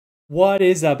What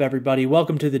is up, everybody?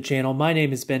 Welcome to the channel. My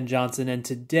name is Ben Johnson, and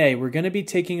today we're going to be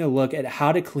taking a look at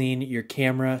how to clean your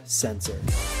camera sensor.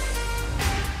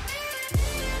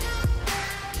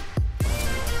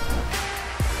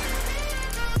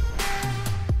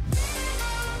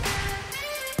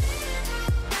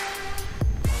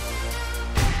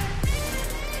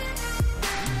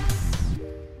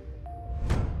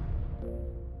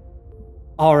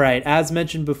 Alright, as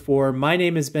mentioned before, my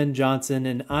name is Ben Johnson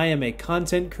and I am a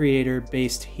content creator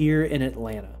based here in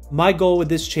Atlanta. My goal with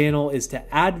this channel is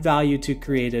to add value to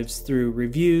creatives through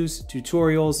reviews,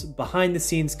 tutorials, behind the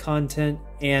scenes content,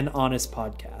 and honest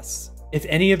podcasts. If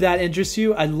any of that interests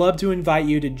you, I'd love to invite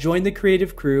you to join the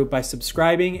creative crew by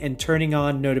subscribing and turning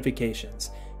on notifications.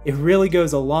 It really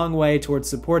goes a long way towards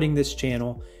supporting this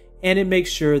channel, and it makes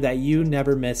sure that you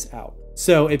never miss out.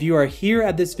 So if you are here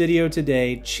at this video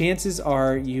today, chances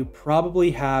are you probably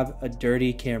have a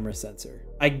dirty camera sensor.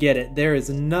 I get it, there is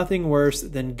nothing worse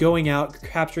than going out,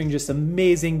 capturing just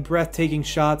amazing, breathtaking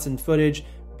shots and footage,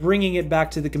 bringing it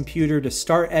back to the computer to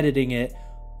start editing it,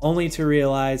 only to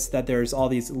realize that there's all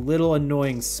these little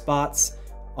annoying spots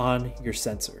on your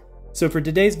sensor. So for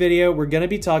today's video, we're going to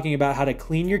be talking about how to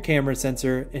clean your camera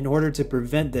sensor in order to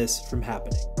prevent this from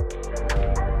happening.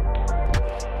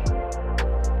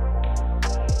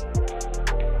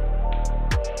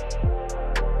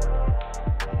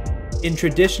 In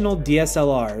traditional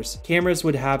DSLRs, cameras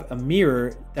would have a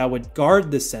mirror that would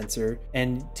guard the sensor,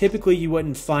 and typically you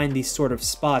wouldn't find these sort of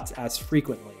spots as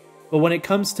frequently. But when it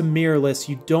comes to mirrorless,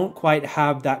 you don't quite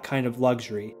have that kind of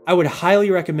luxury. I would highly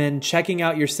recommend checking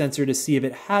out your sensor to see if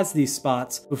it has these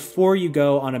spots before you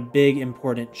go on a big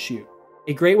important shoot.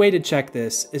 A great way to check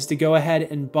this is to go ahead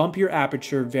and bump your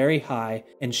aperture very high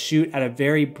and shoot at a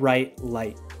very bright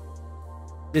light.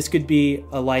 This could be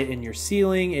a light in your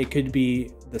ceiling, it could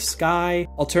be the sky.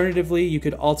 Alternatively, you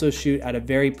could also shoot at a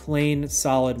very plain,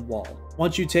 solid wall.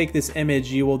 Once you take this image,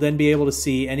 you will then be able to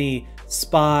see any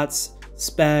spots,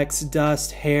 specks,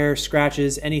 dust, hair,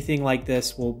 scratches, anything like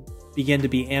this will begin to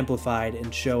be amplified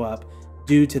and show up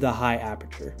due to the high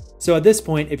aperture. So at this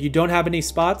point, if you don't have any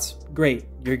spots, great,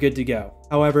 you're good to go.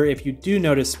 However, if you do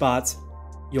notice spots,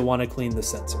 you'll want to clean the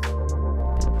sensor.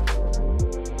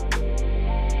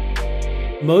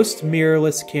 Most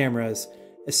mirrorless cameras,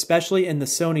 especially in the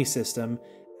Sony system,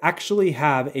 actually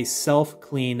have a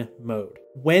self-clean mode.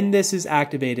 When this is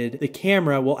activated, the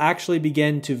camera will actually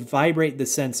begin to vibrate the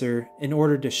sensor in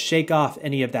order to shake off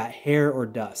any of that hair or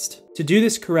dust. To do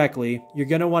this correctly, you're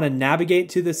going to want to navigate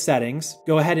to the settings,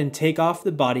 go ahead and take off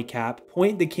the body cap,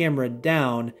 point the camera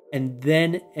down, and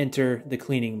then enter the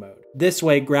cleaning mode. This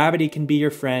way, gravity can be your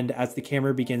friend as the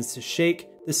camera begins to shake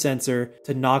the sensor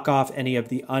to knock off any of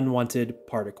the unwanted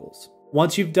particles.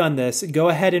 Once you've done this, go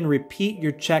ahead and repeat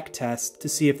your check test to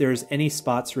see if there's any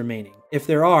spots remaining. If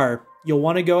there are, you'll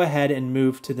want to go ahead and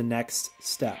move to the next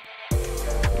step.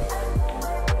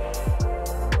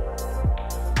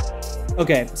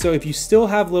 Okay, so if you still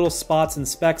have little spots and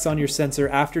specks on your sensor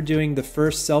after doing the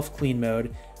first self-clean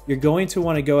mode, you're going to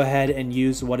want to go ahead and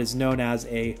use what is known as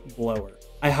a blower.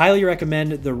 I highly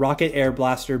recommend the Rocket Air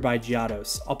Blaster by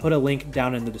Giottos. I'll put a link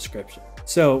down in the description.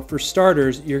 So for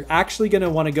starters, you're actually going to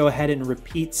want to go ahead and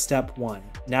repeat step 1.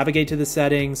 Navigate to the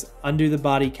settings, undo the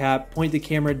body cap, point the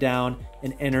camera down,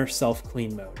 and enter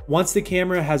self-clean mode. Once the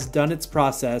camera has done its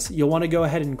process, you'll want to go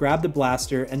ahead and grab the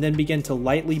blaster and then begin to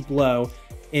lightly blow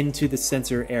into the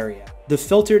sensor area. The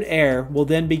filtered air will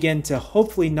then begin to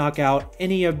hopefully knock out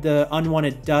any of the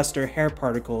unwanted dust or hair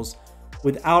particles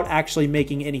without actually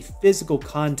making any physical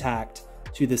contact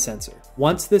to the sensor.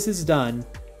 Once this is done,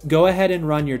 go ahead and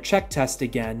run your check test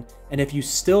again, and if you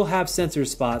still have sensor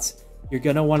spots, you're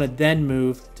going to want to then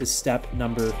move to step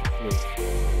number 3.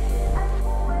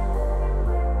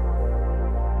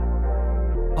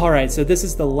 Alright, so this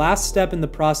is the last step in the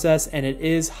process and it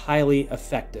is highly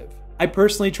effective. I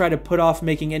personally try to put off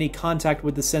making any contact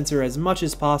with the sensor as much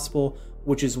as possible,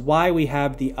 which is why we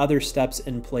have the other steps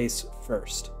in place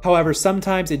first. However,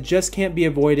 sometimes it just can't be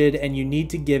avoided and you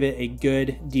need to give it a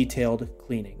good, detailed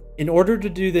cleaning. In order to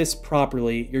do this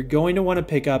properly, you're going to want to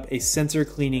pick up a sensor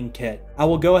cleaning kit. I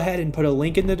will go ahead and put a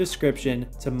link in the description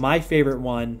to my favorite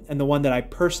one and the one that I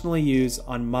personally use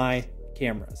on my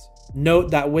cameras.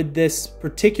 Note that with this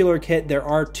particular kit, there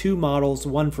are 2 models,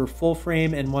 one for full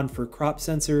frame and one for crop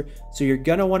sensor, so you're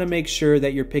going to want to make sure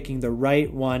that you're picking the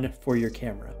right one for your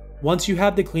camera. Once you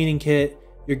have the cleaning kit,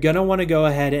 you're going to want to go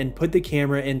ahead and put the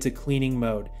camera into cleaning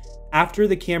mode. After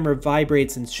the camera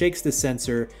vibrates and shakes the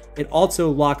sensor, it also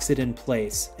locks it in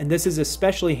place. And this is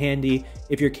especially handy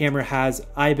if your camera has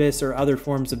IBIS or other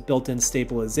forms of built-in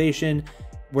stabilization.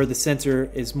 where the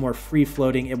sensor is more free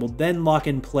floating, it will then lock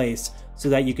in place so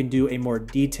that you can do a more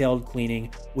detailed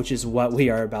cleaning, which is what we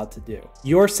are about to do.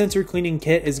 Your sensor cleaning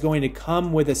kit is going to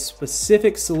come with a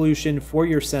specific solution for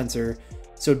your sensor,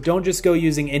 so don't just go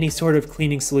using any sort of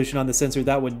cleaning solution on the sensor.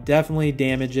 That would definitely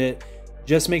damage it.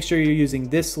 Just make sure you're using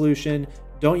this solution.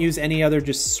 Don't use any other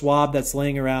just swab that's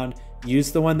laying around.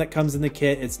 Use the one that comes in the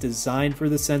kit. It's designed for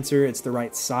the sensor, it's the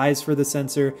right size for the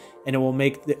sensor, and it will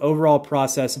make the overall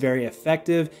process very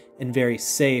effective and very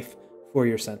safe for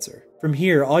your sensor. From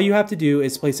here, all you have to do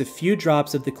is place a few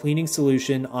drops of the cleaning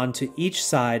solution onto each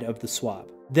side of the swab.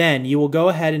 Then you will go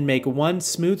ahead and make one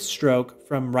smooth stroke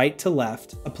from right to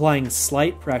left, applying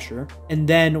slight pressure, and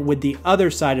then with the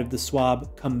other side of the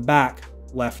swab, come back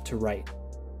left to right.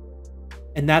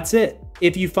 And that's it.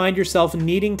 If you find yourself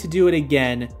needing to do it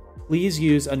again, please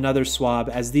use another swab,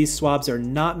 as these swabs are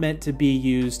not meant to be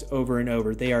used over and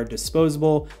over. They are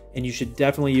disposable, and you should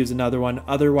definitely use another one.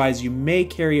 Otherwise, you may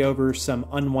carry over some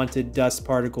unwanted dust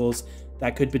particles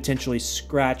that could potentially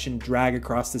scratch and drag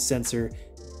across the sensor,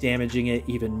 damaging it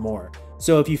even more.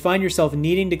 So if you find yourself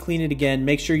needing to clean it again,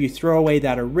 make sure you throw away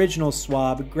that original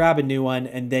swab, grab a new one,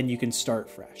 and then you can start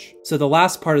fresh. So the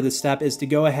last part of the step is to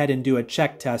go ahead and do a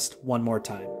check test one more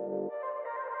time.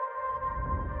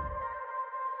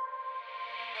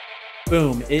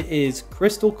 Boom, it is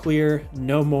crystal clear,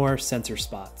 no more sensor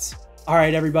spots. All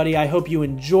right, everybody, I hope you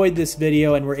enjoyed this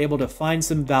video and were able to find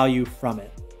some value from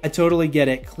it. I totally get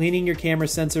it. Cleaning your camera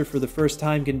sensor for the first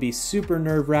time can be super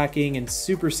nerve-wracking and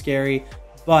super scary,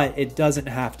 but it doesn't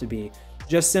have to be.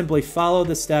 Just simply follow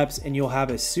the steps and you'll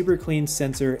have a super clean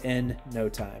sensor in no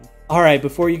time. All right,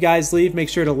 before you guys leave, make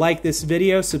sure to like this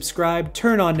video, subscribe,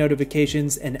 turn on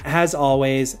notifications, and as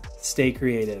always, stay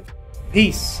creative.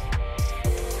 Peace.